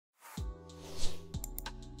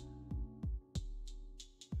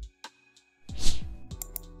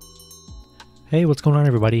Hey, what's going on,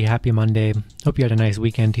 everybody? Happy Monday. Hope you had a nice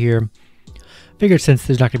weekend here. Figured since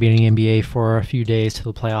there's not going to be any NBA for a few days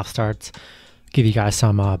till the playoff starts, give you guys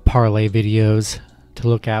some parlay videos to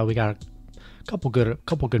look at. We got a couple good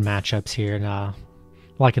matchups here, and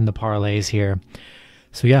liking the parlays here.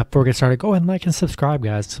 So yeah, before we get started, go ahead and like and subscribe,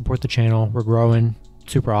 guys. Support the channel. We're growing.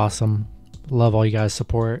 Super awesome. Love all you guys'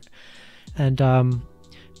 support.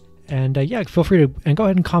 And yeah, feel free to go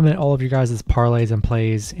ahead and comment all of your guys' parlays and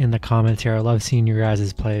plays in the comments here. I love seeing your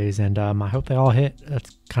guys' plays, and I hope they all hit.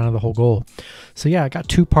 That's kind of the whole goal. So yeah, I got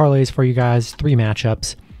 2 parlays for you guys, 3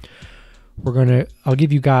 matchups. I'll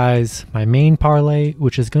give you guys my main parlay,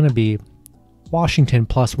 which is gonna be Washington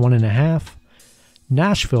plus 1.5,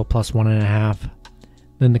 Nashville plus 1.5,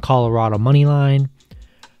 then the Colorado money line.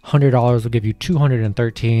 $100 will give you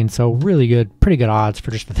 213. So really good, pretty good odds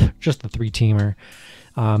for just the 3-teamer.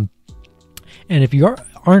 And if you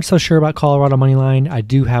aren't so sure about Colorado money line, I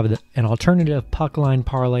do have an alternative puck line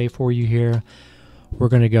parlay for you here. We're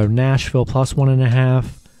going to go Nashville plus 1.5,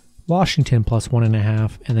 Washington plus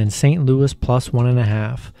 1.5, and then St. Louis plus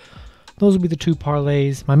 1.5. Those will be the 2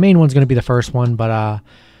 parlays. My main one's going to be the first one, but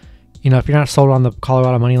if you're not sold on the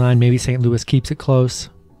Colorado money line, maybe St. Louis keeps it close.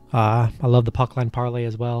 I love the puck line parlay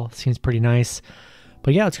as well. Seems pretty nice.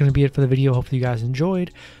 But yeah, it's going to be it for the video. Hopefully you guys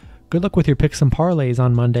enjoyed. Good luck with your picks and parlays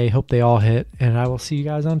on Monday. Hope they all hit, and I will see you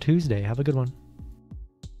guys on Tuesday. Have a good one.